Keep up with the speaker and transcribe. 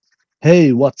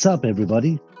Hey, what's up,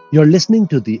 everybody? You're listening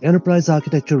to the Enterprise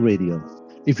Architecture Radio.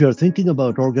 If you're thinking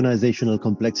about organizational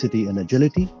complexity and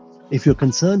agility, if you're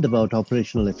concerned about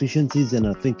operational efficiencies and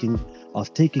are thinking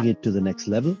of taking it to the next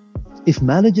level, if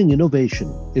managing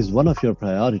innovation is one of your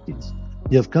priorities,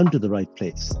 you've come to the right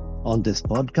place. On this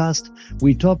podcast,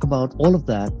 we talk about all of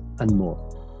that and more.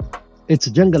 It's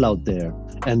a jungle out there,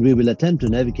 and we will attempt to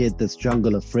navigate this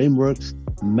jungle of frameworks,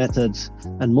 methods,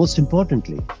 and most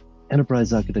importantly,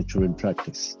 enterprise architecture in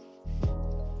practice.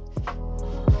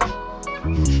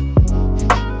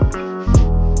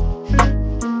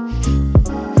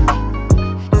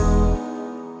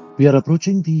 We are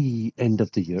approaching the end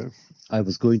of the year. I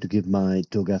was going to give my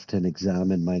TOGAF 10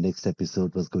 exam, and my next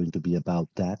episode was going to be about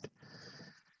that.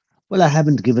 Well, I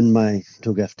haven't given my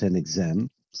TOGAF 10 exam,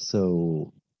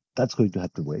 so that's going to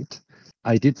have to wait.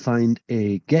 I did find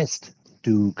a guest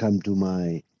to come to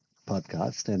my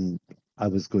podcast, and I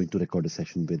was going to record a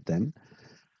session with them.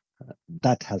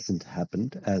 That hasn't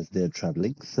happened as they're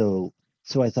traveling. So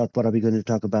I thought, what are we going to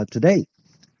talk about today?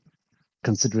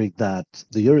 Considering that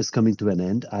the year is coming to an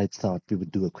end, I thought we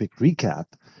would do a quick recap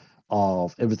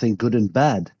of everything good and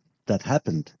bad that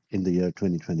happened in the year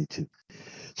 2022.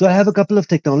 So I have a couple of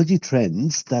technology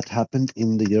trends that happened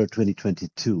in the year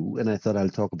 2022, and I thought I'll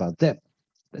talk about them.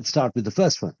 Let's start with the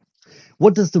first one.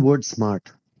 What does the word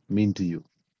smart mean to you?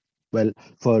 Well,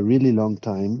 for a really long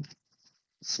time,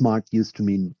 smart used to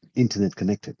mean internet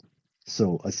connected.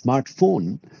 So a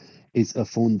smartphone is a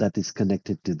phone that is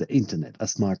connected to the internet. A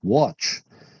smart watch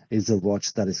is a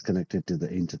watch that is connected to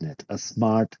the internet. A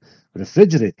smart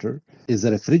refrigerator is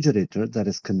a refrigerator that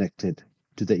is connected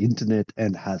to the internet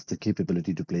and has the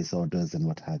capability to place orders and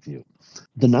what have you.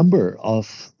 The number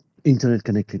of internet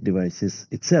connected devices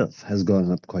itself has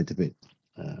gone up quite a bit,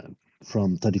 uh,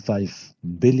 from 35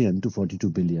 billion to 42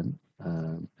 billion.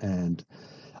 And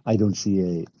I don't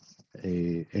see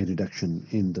a reduction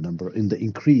in the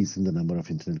increase in the number of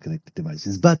internet connected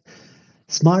devices. But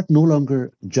smart no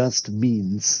longer just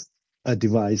means a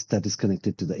device that is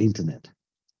connected to the internet.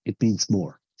 It means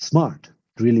more. Smart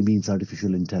really means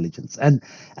artificial intelligence, and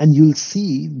you'll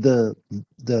see the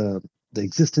the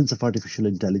existence of artificial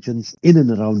intelligence in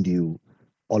and around you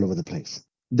all over the place.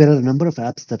 There are a number of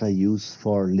apps that I use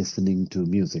for listening to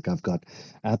music. I've got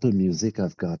Apple Music,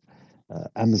 I've got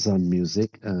Amazon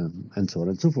Music, and so on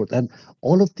and so forth. And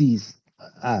all of these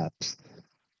apps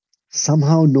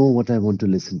somehow know what I want to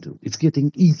listen to. It's getting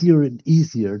easier and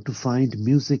easier to find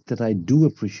music that I do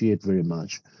appreciate very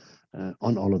much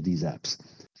on all of these apps.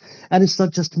 And it's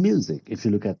not just music. If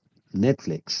you look at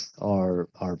Netflix or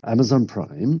Amazon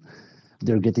Prime,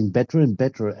 they're getting better and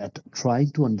better at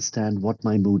trying to understand what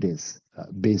my mood is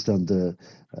based on the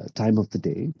time of the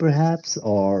day, perhaps,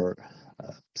 or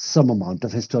some amount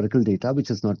of historical data, which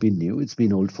has not been new. It's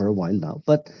been old for a while now.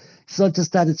 But it's not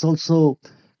just that, it's also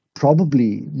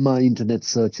probably my internet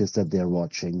searches that they're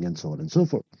watching and so on and so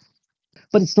forth.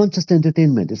 But it's not just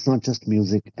entertainment, it's not just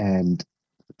music and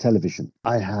television.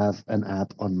 I have an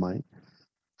app on my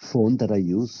phone that I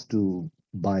use to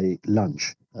buy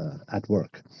lunch at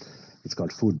work. It's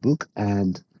called Foodbook,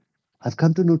 and I've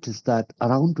come to notice that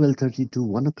around 12:30 to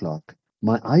 1 o'clock,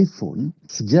 my iPhone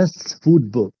suggests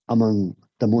Foodbook among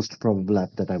the most probable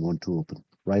app that I want to open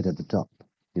right at the top.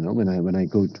 You know, when I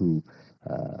go to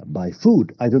buy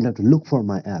food, I don't have to look for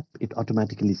my app. It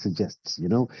automatically suggests, you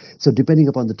know. So depending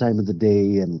upon the time of the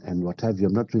day and what have you,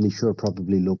 I'm not really sure,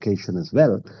 probably location as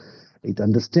well. It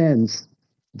understands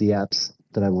the apps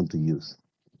that I want to use.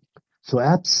 So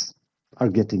apps are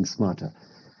getting smarter.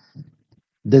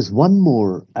 There's one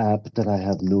more app that I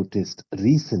have noticed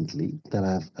recently that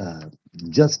I've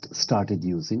just started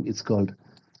using. It's called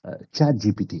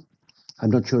ChatGPT. I'm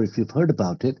not sure if you've heard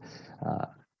about it. Uh,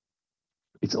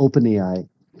 it's OpenAI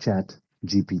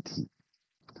ChatGPT.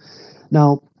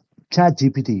 Now,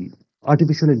 ChatGPT,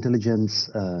 artificial intelligence,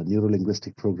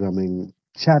 neurolinguistic programming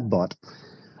chatbot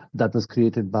that was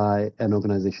created by an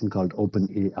organization called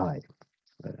OpenAI.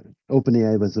 Uh,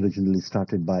 OpenAI was originally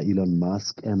started by Elon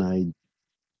Musk, and I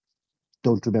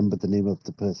don't remember the name of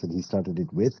the person he started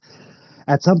it with.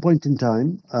 At some point in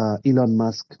time, Elon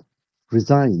Musk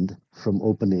resigned from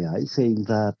OpenAI, saying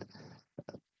that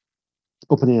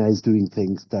OpenAI is doing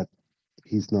things that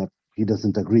he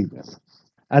doesn't agree with.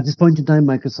 At this point in time,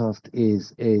 Microsoft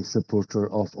is a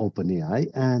supporter of OpenAI,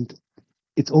 and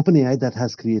it's OpenAI that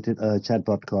has created a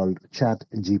chatbot called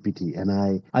ChatGPT.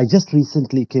 And I just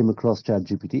recently came across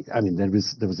ChatGPT. I mean, there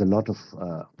was a lot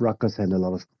of ruckus and a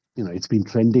lot of, it's been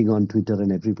trending on Twitter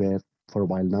and everywhere for a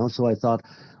while now. So I thought,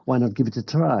 why not give it a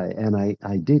try? And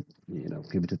I did,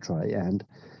 give it a try. And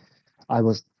I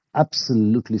was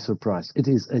absolutely surprised. It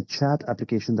is a chat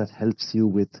application that helps you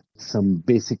with some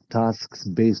basic tasks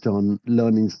based on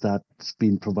learnings that's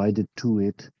been provided to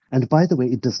it. And by the way,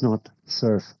 it does not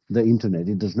surf the internet.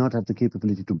 It does not have the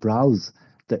capability to browse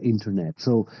the internet.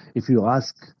 So if you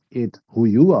ask it who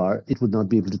you are, it would not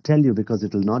be able to tell you because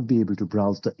it will not be able to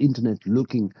browse the internet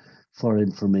looking for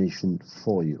information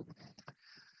for you.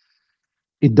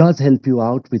 It does help you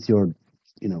out with your,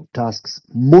 tasks,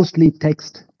 mostly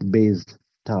text-based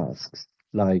tasks,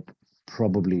 like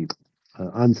probably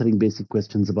answering basic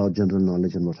questions about general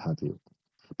knowledge and what have you.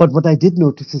 But what I did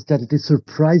notice is that it is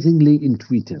surprisingly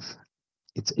intuitive.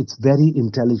 It's very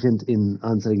intelligent in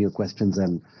answering your questions,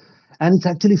 and it's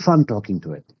actually fun talking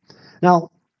to it. Now,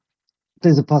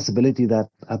 there's a possibility that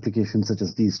applications such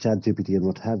as these, ChatGPT and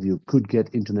what have you, could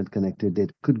get internet connected. They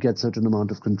could get certain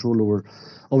amount of control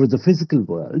over the physical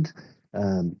world,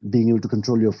 being able to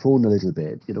control your phone a little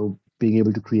bit, being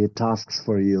able to create tasks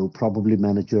for you, probably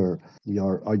manage your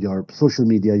social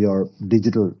media, your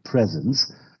digital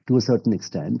presence to a certain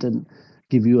extent, and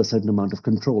give you a certain amount of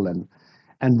control.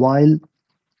 And while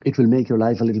it will make your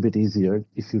life a little bit easier,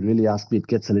 if you really ask me, it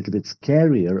gets a little bit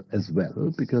scarier as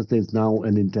well because there's now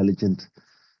an intelligent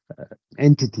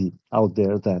entity out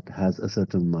there that has a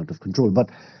certain amount of control. But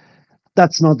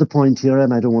that's not the point here,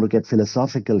 and I don't want to get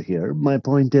philosophical here. My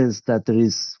point is that there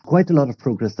is quite a lot of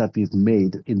progress that we've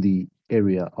made in the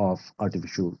area of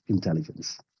artificial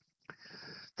intelligence.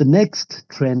 The next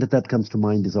trend that comes to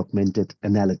mind is augmented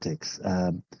analytics.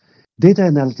 Data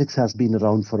analytics has been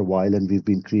around for a while, and we've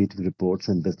been creating reports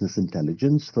and business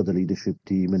intelligence for the leadership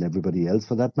team and everybody else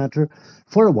for that matter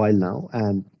for a while now.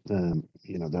 And,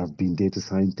 there have been data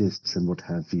scientists and what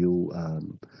have you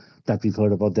that we've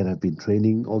heard about. There have been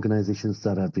training organizations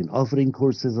that have been offering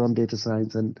courses on data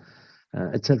science and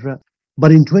etc.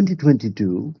 But in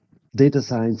 2022, data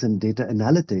science and data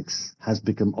analytics has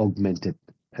become augmented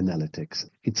analytics.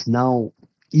 It's now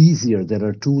easier. There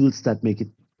are tools that make it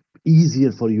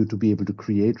easier for you to be able to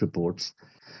create reports.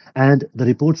 And the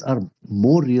reports are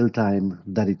more real time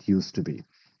than it used to be.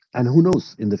 And who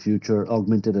knows, in the future,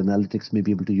 augmented analytics may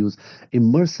be able to use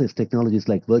immersive technologies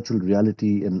like virtual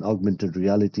reality and augmented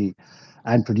reality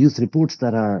and produce reports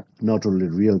that are not only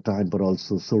real time, but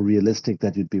also so realistic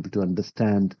that you'd be able to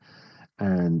understand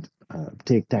and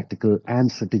take tactical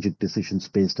and strategic decisions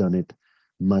based on it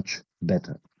much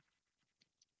better.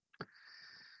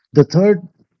 The third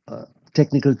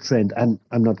technical trend, and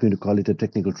I'm not going to call it a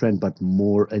technical trend, but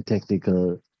more a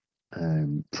technical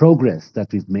progress that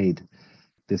we've made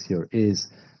this year, is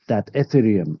that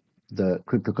Ethereum, the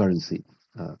cryptocurrency,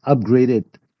 upgraded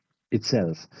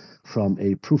itself from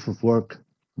a proof of work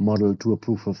model to a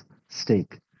proof of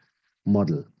stake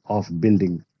model of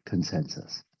building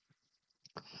consensus.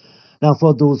 Now,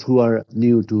 for those who are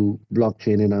new to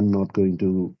blockchain, and I'm not going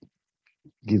to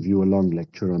give you a long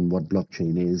lecture on what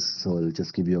blockchain is, so I'll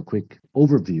just give you a quick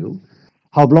overview.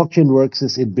 How blockchain works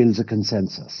is it builds a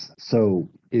consensus. So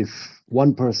if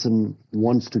one person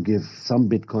wants to give some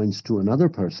bitcoins to another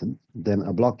person, then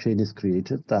a blockchain is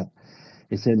created that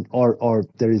is in, or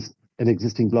there is an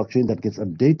existing blockchain that gets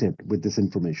updated with this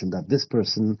information that this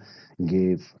person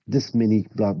gave this many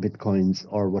bitcoins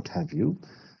or what have you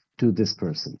to this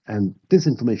person. And this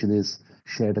information is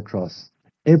shared across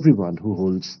everyone who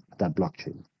holds that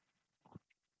blockchain.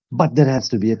 But there has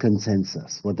to be a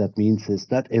consensus. What that means is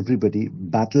that everybody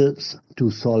battles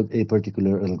to solve a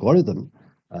particular algorithm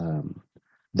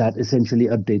that essentially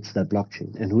updates that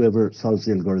blockchain. And whoever solves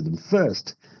the algorithm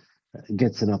first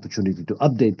gets an opportunity to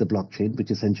update the blockchain,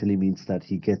 which essentially means that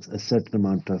he gets a certain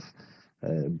amount of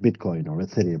Bitcoin or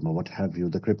Ethereum or what have you,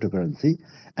 the cryptocurrency,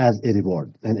 as a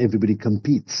reward. And everybody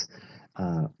competes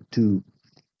to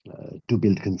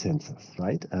build consensus,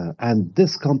 right? And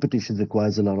this competition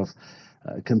requires a lot of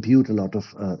compute, a lot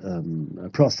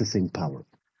of processing power.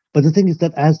 But the thing is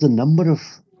that as the number of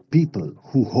people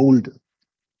who hold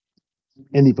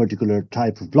any particular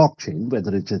type of blockchain,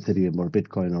 whether it's Ethereum or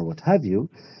Bitcoin or what have you,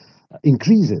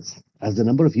 increases, as the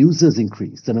number of users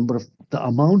increase, the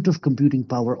amount of computing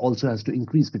power also has to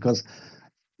increase because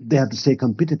they have to stay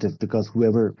competitive because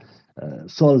whoever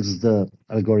solves the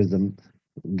algorithm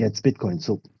gets Bitcoin.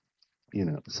 So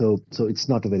it's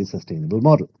not a very sustainable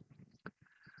model.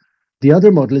 The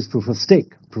other model is proof of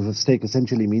stake. Proof of stake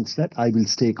essentially means that I will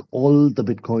stake all the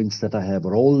Bitcoins that I have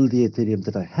or all the Ethereum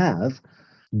that I have,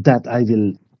 that I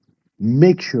will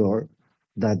make sure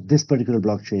that this particular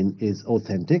blockchain is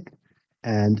authentic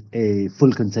and a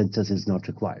full consensus is not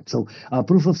required. So a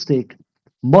proof of stake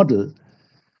model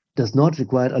does not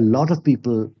require a lot of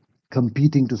people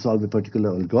competing to solve a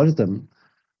particular algorithm.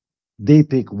 They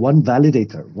pick one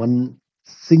validator, one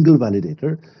single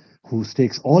validator, who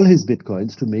stakes all his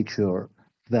bitcoins to make sure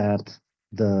that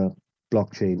the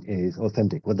blockchain is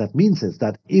authentic. What that means is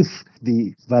that if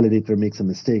the validator makes a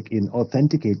mistake in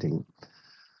authenticating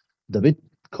the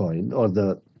Bitcoin or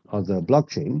the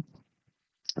blockchain,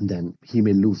 then he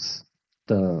may lose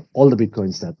the all the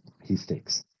bitcoins that he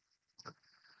stakes.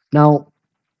 Now,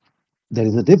 there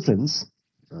is a difference.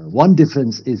 One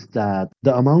difference is that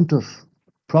the amount of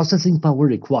processing power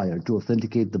required to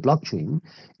authenticate the blockchain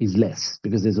is less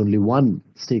because there's only one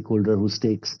stakeholder who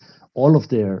stakes all of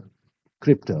their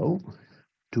crypto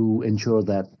to ensure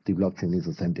that the blockchain is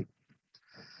authentic.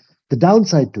 The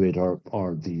downside to it,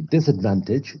 or the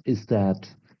disadvantage, is that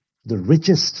the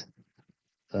richest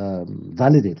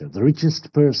validator, the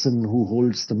richest person who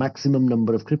holds the maximum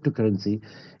number of cryptocurrency,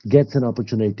 gets an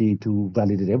opportunity to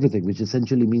validate everything, which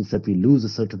essentially means that we lose a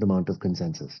certain amount of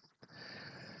consensus.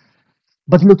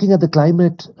 But looking at the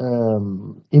climate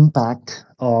impact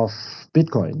of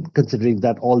Bitcoin, considering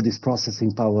that all this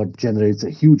processing power generates a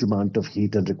huge amount of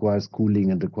heat and requires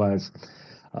cooling and requires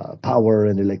power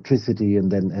and electricity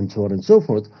and so on and so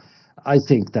forth, I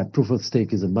think that proof of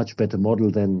stake is a much better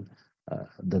model than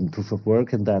proof of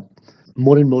work, and that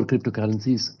more and more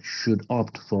cryptocurrencies should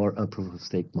opt for a proof of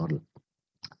stake model.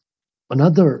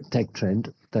 Another tech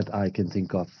trend that I can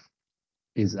think of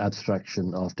is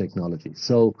abstraction of technology.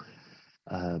 So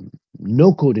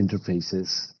no code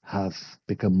interfaces have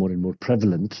become more and more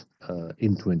prevalent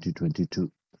in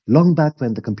 2022. Long back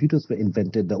when the computers were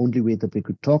invented, the only way that we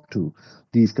could talk to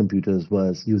these computers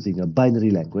was using a binary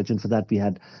language, and for that we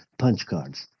had punch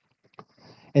cards.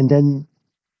 And then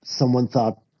someone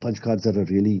thought punch cards are a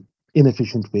really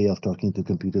inefficient way of talking to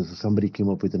computers. So somebody came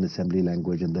up with an assembly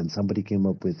language, and then somebody came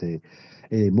up with a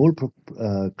more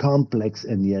complex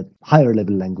and yet higher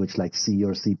level language like C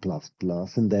or C++.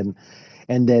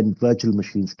 And then virtual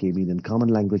machines came in, and common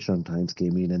language runtimes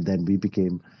came in, and then we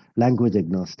became language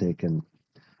agnostic, and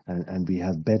we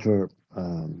have better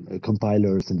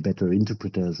compilers and better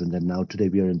interpreters, and then now today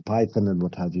we are in Python and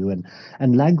what have you,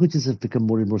 and languages have become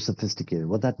more and more sophisticated.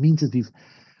 What that means is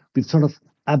we've sort of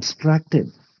abstracted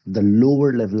the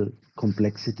lower level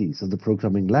complexities of the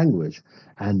programming language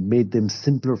and made them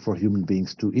simpler for human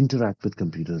beings to interact with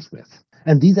computers with.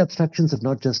 And these abstractions have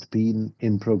not just been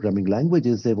in programming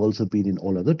languages, they've also been in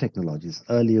all other technologies.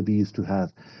 Earlier, we used to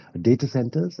have data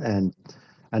centers,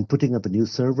 and putting up a new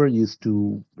server used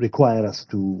to require us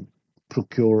to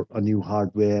procure a new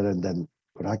hardware and then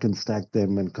rack and stack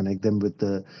them and connect them with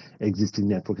the existing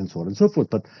network and so on and so forth.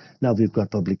 But now we've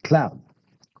got public cloud,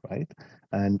 right?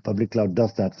 And public cloud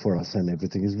does that for us, and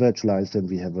everything is virtualized, and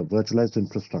we have a virtualized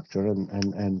infrastructure,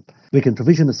 and we can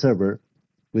provision a server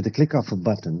with a click of a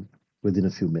button within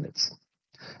a few minutes.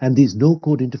 And these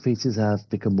no-code interfaces have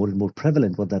become more and more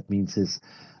prevalent. What that means is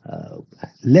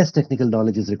less technical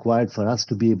knowledge is required for us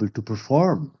to be able to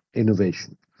perform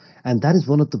innovation. And that is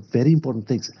one of the very important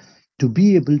things. To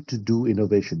be able to do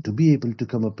innovation, to be able to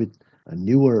come up with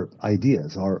newer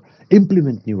ideas or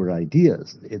implement newer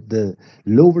ideas, the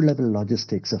lower level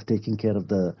logistics of taking care of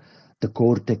the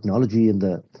core technology and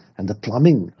the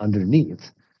plumbing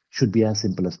underneath should be as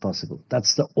simple as possible.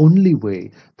 That's the only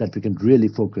way that we can really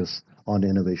focus on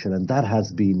innovation, and that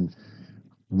has been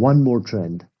one more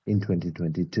trend in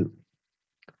 2022.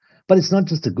 But it's not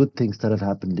just the good things that have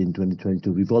happened in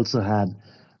 2022. We've also had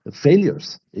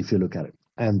failures, if you look at it.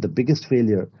 And the biggest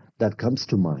failure that comes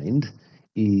to mind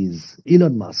is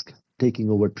Elon Musk taking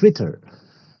over Twitter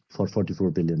for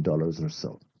 $44 billion or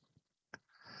so.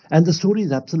 And the story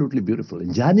is absolutely beautiful.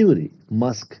 In January,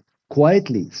 Musk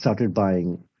quietly started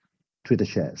buying Twitter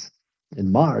shares.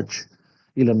 In March,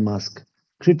 Elon Musk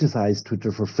criticized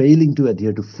Twitter for failing to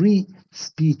adhere to free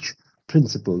speech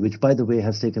principle, which, by the way,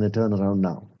 has taken a turnaround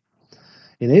now.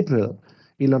 In April,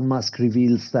 Elon Musk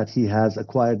reveals that he has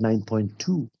acquired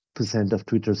 9.2% of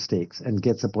Twitter's stakes and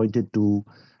gets appointed to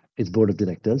its board of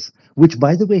directors, which,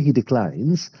 by the way, he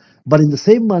declines. But in the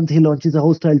same month, he launches a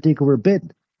hostile takeover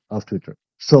bid of Twitter.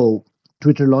 So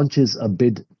Twitter launches a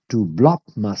bid to block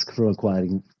Musk from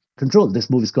acquiring control. This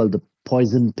move is called the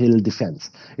poison pill defense.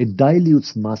 It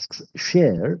dilutes Musk's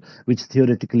share, which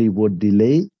theoretically would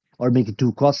delay or make it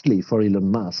too costly for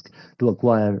Elon Musk to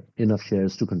acquire enough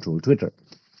shares to control Twitter.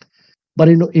 But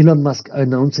Elon Musk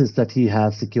announces that he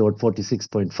has secured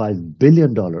 $46.5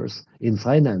 billion in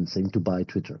financing to buy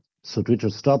Twitter. So Twitter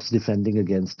stops defending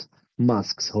against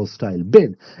Musk's hostile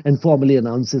bid and formally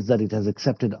announces that it has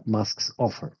accepted Musk's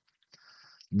offer.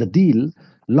 The deal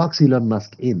locks Elon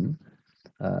Musk in,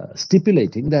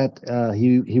 stipulating that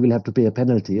he will have to pay a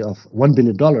penalty of $1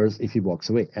 billion if he walks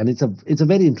away. And it's a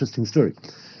very interesting story.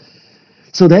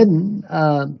 So then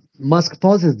Musk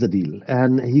pauses the deal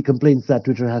and he complains that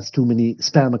Twitter has too many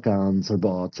spam accounts or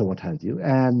bots or what have you.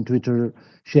 And Twitter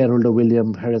shareholder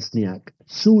William Harasniak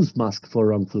sues Musk for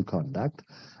wrongful conduct,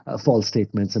 false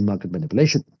statements, and market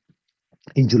manipulation.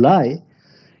 In July,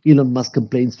 Elon Musk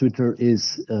complains Twitter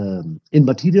is in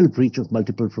material breach of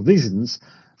multiple provisions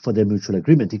for their mutual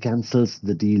agreement. He cancels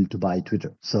the deal to buy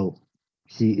Twitter. So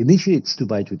he initiates to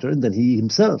buy Twitter and then he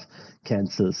himself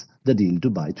cancels the deal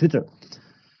to buy Twitter.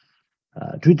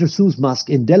 Twitter sues Musk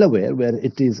in Delaware, where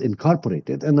it is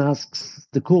incorporated, and asks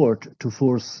the court to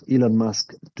force Elon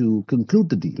Musk to conclude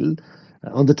the deal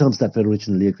on the terms that were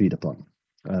originally agreed upon.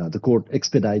 The court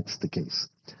expedites the case.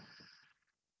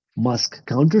 Musk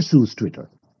countersues Twitter,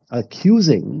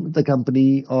 accusing the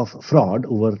company of fraud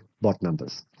over bot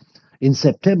numbers. In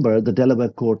September, the Delaware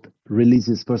court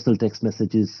releases personal text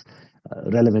messages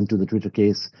relevant to the Twitter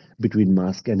case between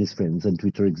Musk and his friends and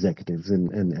Twitter executives,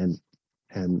 and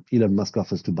Elon Musk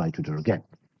offers to buy Twitter again.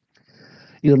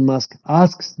 Elon Musk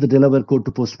asks the Delaware court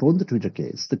to postpone the Twitter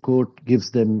case. The court gives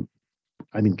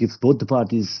both the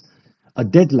parties a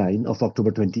deadline of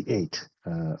October 28,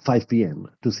 5 p.m.,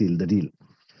 to seal the deal.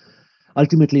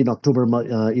 Ultimately, in October,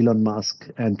 Elon Musk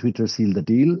and Twitter seal the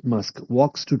deal. Musk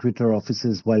walks to Twitter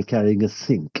offices while carrying a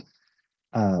sink,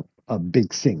 a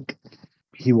big sink.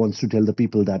 He wants to tell the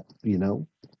people that,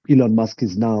 Elon Musk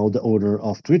is now the owner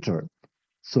of Twitter.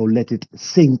 So let it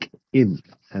sink in.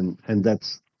 And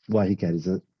that's why he carries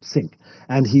a sink.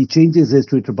 And he changes his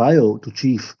Twitter bio to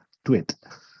Chief Twit.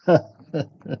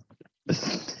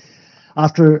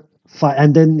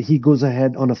 And then he goes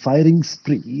ahead on a firing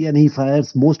spree and he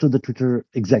fires most of the Twitter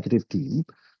executive team.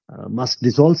 Musk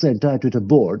dissolves the entire Twitter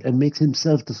board and makes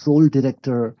himself the sole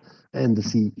director and the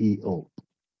CEO.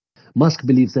 Musk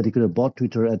believes that he could have bought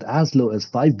Twitter at as low as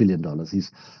 $5 billion. He's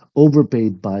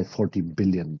overpaid by $40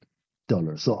 billion.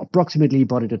 So approximately he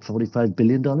bought it at $45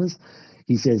 billion.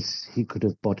 He says he could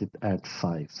have bought it at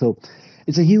five. So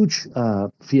it's a huge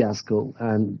fiasco,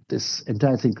 and this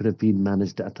entire thing could have been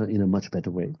managed in a much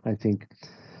better way. I think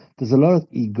there's a lot of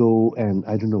ego, and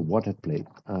I don't know what at play.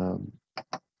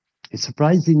 It's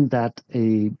surprising that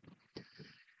a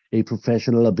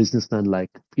professional, a businessman like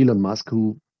Elon Musk,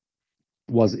 who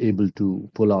was able to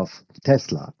pull off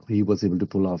Tesla, he was able to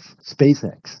pull off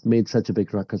SpaceX, made such a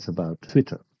big ruckus about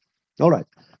Twitter. All right,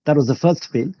 that was the first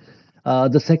fail.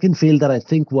 The second fail that I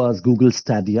think was Google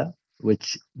Stadia,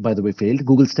 which, by the way, failed.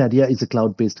 Google Stadia is a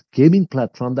cloud-based gaming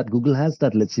platform that Google has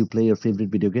that lets you play your favorite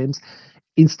video games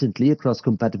instantly across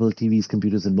compatible TVs,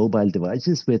 computers, and mobile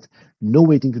devices with no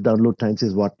waiting to download times,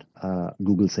 is what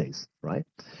Google says, right?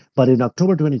 But in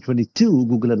October 2022,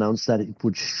 Google announced that it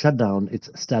would shut down its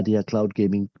Stadia cloud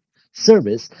gaming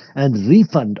service and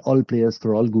refund all players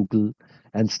for all Google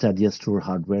and Stadia store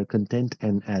hardware, content,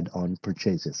 and add-on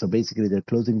purchases. So basically, they're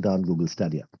closing down Google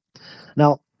Stadia.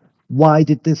 Now, why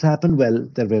did this happen? Well,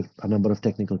 there were a number of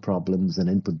technical problems and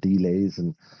input delays,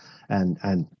 and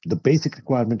the basic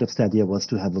requirement of Stadia was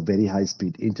to have a very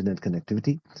high-speed internet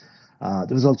connectivity.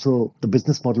 There was also the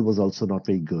business model was also not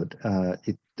very good.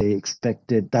 They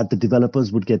expected that the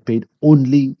developers would get paid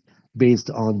only based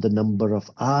on the number of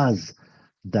hours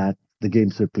that the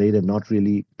games were played, and not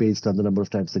really based on the number of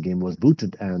times the game was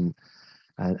booted. And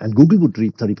Google would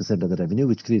reap 30% of the revenue,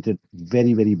 which created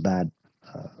very, very bad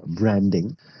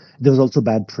branding. There was also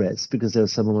bad press because there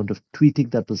was some amount of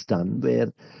tweeting that was done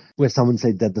where someone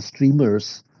said that the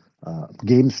streamers,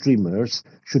 game streamers,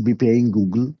 should be paying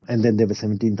Google, and then there were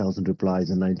 17,000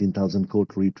 replies and 19,000 quote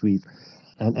retweets,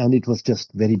 and it was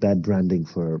just very bad branding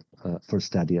for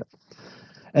Stadia.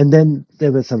 And then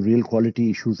there were some real quality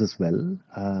issues as well.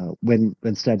 When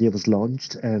Stadia was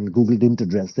launched and Google didn't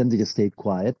address them, they just stayed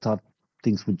quiet, thought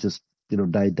things would just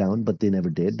die down, but they never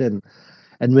did. And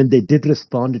when they did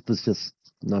respond, it was just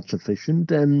not sufficient.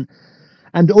 And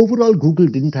overall, Google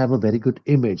didn't have a very good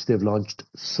image. They've launched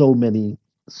so many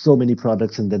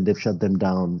products and then they've shut them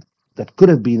down. That could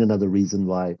have been another reason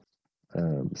why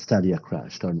Stadia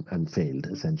crashed and failed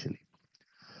essentially.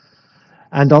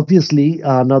 And obviously,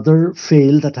 another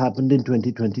fail that happened in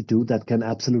 2022 that can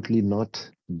absolutely not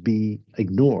be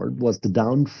ignored was the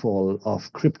downfall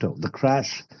of crypto, the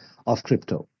crash of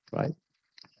crypto, right?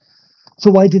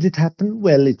 So why did it happen?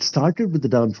 Well, it started with the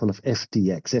downfall of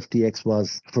FTX. FTX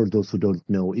was, for those who don't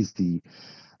know, is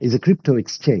a crypto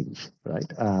exchange,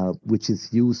 right? Which is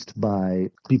used by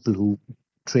people who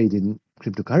trade in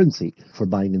cryptocurrency for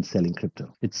buying and selling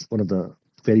crypto. It's one of the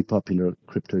very popular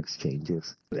crypto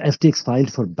exchanges. FTX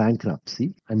filed for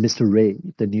bankruptcy, and Mr. Ray,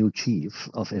 the new chief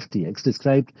of FTX,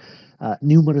 described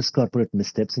numerous corporate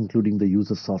missteps, including the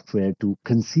use of software to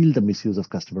conceal the misuse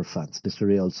of customer funds. Mr.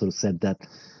 Ray also said that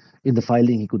In the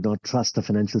filing, he could not trust the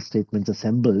financial statements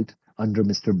assembled under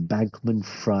Mr.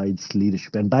 Bankman-Fried's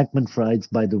leadership. And Bankman-Fried,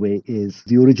 by the way, is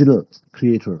the original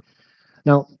creator.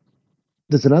 Now,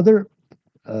 there's another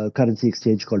currency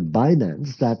exchange called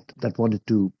Binance that wanted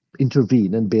to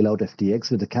intervene and bail out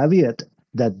FTX with the caveat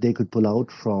that they could pull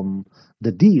out from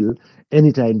the deal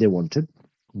anytime they wanted,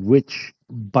 which,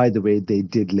 by the way, they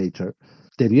did later.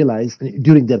 They realized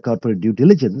during their corporate due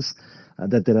diligence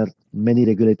that there are many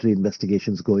regulatory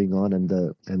investigations going on, and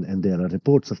there are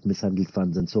reports of mishandled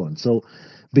funds and so on. So,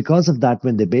 because of that,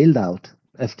 when they bailed out,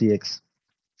 FTX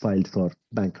filed for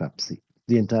bankruptcy.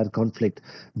 The entire conflict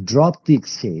dropped the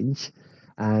exchange,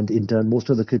 and in turn, most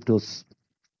of the cryptos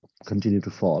continue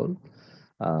to fall.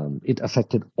 It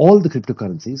affected all the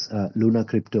cryptocurrencies, Luna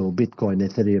crypto, Bitcoin,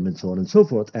 Ethereum, and so on and so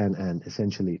forth, and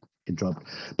essentially it dropped.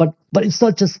 But it's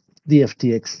not just the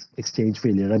FTX exchange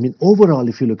failure. I mean, overall,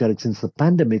 if you look at it since the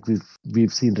pandemic,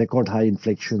 we've seen record high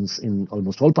inflations in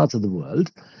almost all parts of the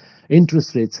world.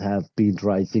 Interest rates have been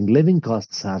rising, living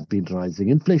costs have been rising,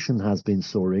 inflation has been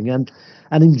soaring, and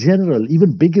in general,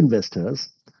 even big investors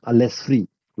are less free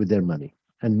with their money.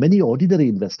 And many ordinary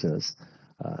investors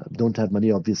don't have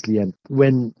money, obviously. And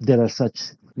when there are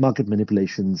such market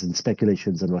manipulations and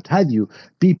speculations and what have you,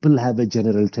 people have a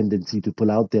general tendency to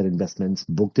pull out their investments,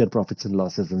 book their profits and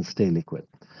losses, and stay liquid.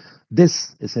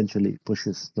 This essentially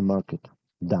pushes the market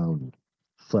down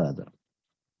further.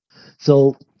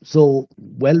 So,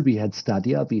 we had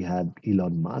Stadia, we had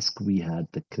Elon Musk, we had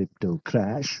the crypto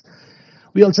crash.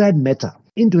 We also had Meta.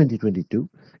 In 2022,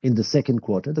 in the second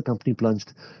quarter, the company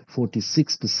plunged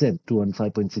 46% to earn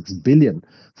 5.6 billion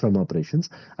from operations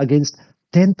against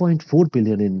 10.4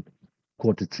 billion in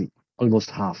quarter three, almost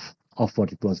half of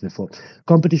what it was before.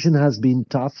 Competition has been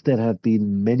tough. There have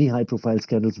been many high-profile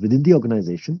scandals within the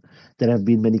organization. There have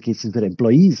been many cases where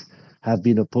employees have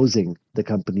been opposing the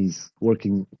company's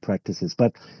working practices.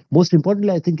 But most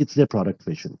importantly, I think it's their product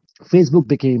vision. Facebook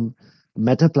became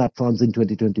Meta Platforms in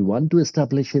 2021 to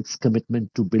establish its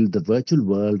commitment to build the virtual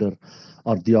world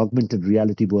or the augmented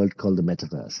reality world called the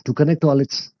metaverse, to connect all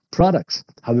its products.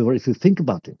 However, if you think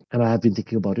about it, and I have been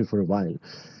thinking about it for a while,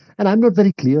 and I'm not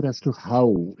very clear as to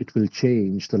how it will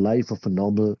change the life of a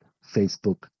normal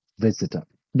Facebook visitor.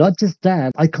 Not just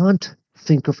that, I can't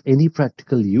think of any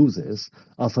practical uses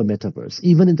of a metaverse,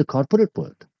 even in the corporate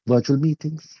world. Virtual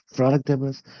meetings, product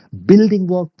demos, building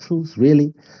walkthroughs,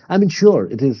 really? I mean, sure,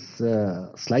 it is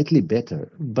slightly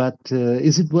better, but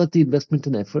is it worth the investment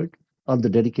and effort on the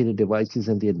dedicated devices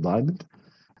and the environment?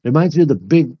 Reminds me of the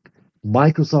big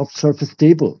Microsoft Surface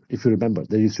table, if you remember.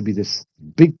 There used to be this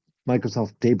big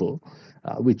Microsoft table,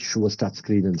 which was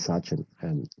touchscreen and such,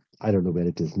 and I don't know where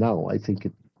it is now. I think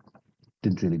it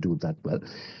didn't really do that well.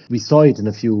 We saw it in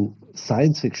a few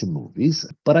science fiction movies,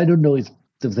 but I don't know if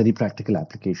there's any practical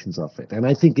applications of it. And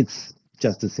I think it's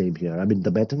just the same here. I mean,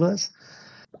 the metaverse,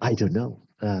 I don't know.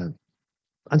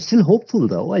 I'm still hopeful,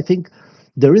 though. I think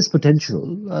there is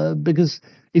potential because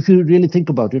if you really think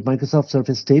about it, Microsoft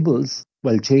Surface tables,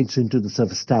 well, changed into the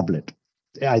Surface tablet.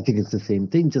 I think it's the same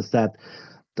thing, just that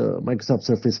the Microsoft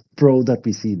Surface Pro that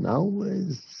we see now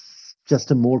is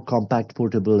just a more compact,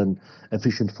 portable, and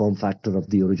efficient form factor of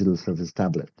the original Surface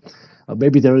tablet.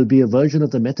 Maybe there will be a version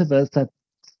of the metaverse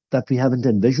that we haven't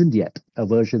envisioned yet, a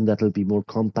version that will be more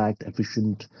compact,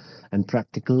 efficient, and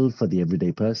practical for the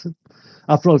everyday person.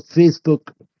 After all,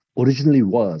 Facebook originally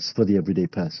was for the everyday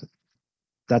person.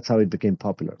 That's how it became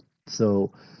popular.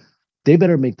 So they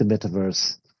better make the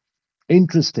metaverse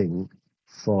interesting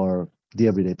for the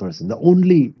everyday person. The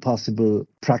only possible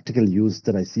practical use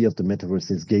that I see of the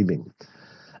metaverse is gaming.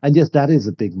 And yes, that is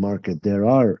a big market. There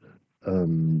are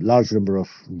large number of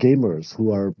gamers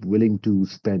who are willing to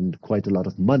spend quite a lot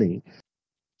of money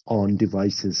on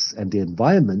devices and the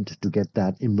environment to get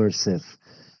that immersive,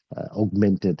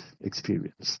 augmented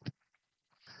experience.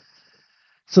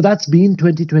 So that's been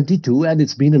 2022, and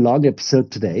it's been a long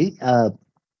episode today.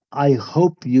 I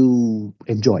hope you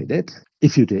enjoyed it.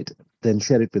 If you did, then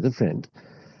share it with a friend.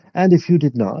 And if you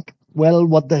did not, well,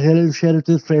 what the hell, share it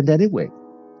with a friend anyway.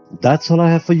 That's all I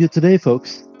have for you today,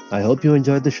 folks. I hope you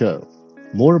enjoyed the show.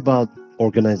 More about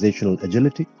organizational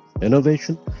agility,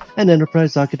 innovation, and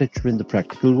enterprise architecture in the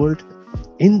practical world,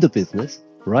 in the business,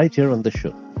 right here on the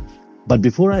show. But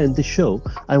before I end the show,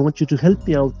 I want you to help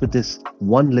me out with this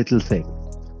one little thing.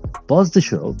 Pause the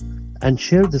show and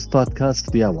share this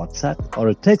podcast via WhatsApp or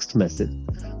a text message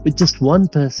with just one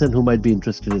person who might be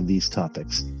interested in these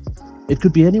topics. It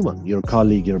could be anyone, your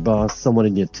colleague, your boss, someone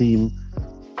in your team.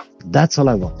 That's all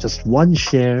I want. Just one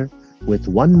share with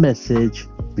one message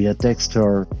via text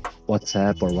or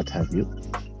WhatsApp or what have you.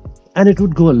 And it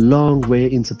would go a long way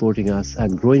in supporting us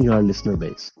and growing our listener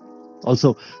base.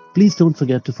 Also, please don't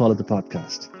forget to follow the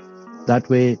podcast. That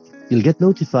way, you'll get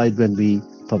notified when we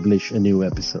publish a new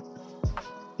episode.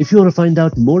 If you want to find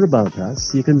out more about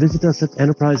us, you can visit us at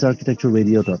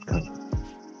enterprisearchitectureradio.com.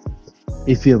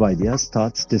 If you have ideas,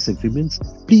 thoughts, disagreements,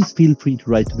 please feel free to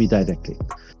write to me directly.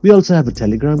 We also have a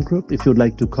Telegram group if you'd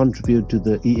like to contribute to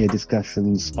the EA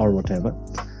discussions or whatever.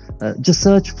 Just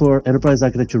search for Enterprise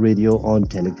Architecture Radio on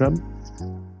Telegram,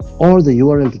 or the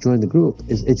URL to join the group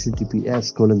is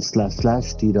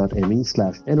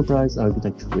https://t.me/enterprise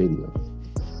architecture radio.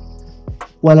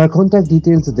 While our contact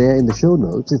details are there in the show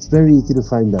notes, it's very easy to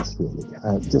find us really.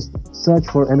 Just search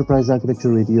for Enterprise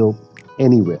Architecture Radio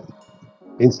anywhere.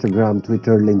 Instagram,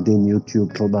 Twitter, LinkedIn,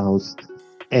 YouTube, Clubhouse,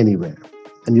 anywhere.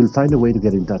 And you'll find a way to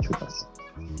get in touch with us.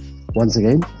 Once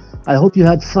again, I hope you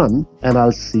had fun, and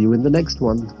I'll see you in the next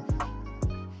one.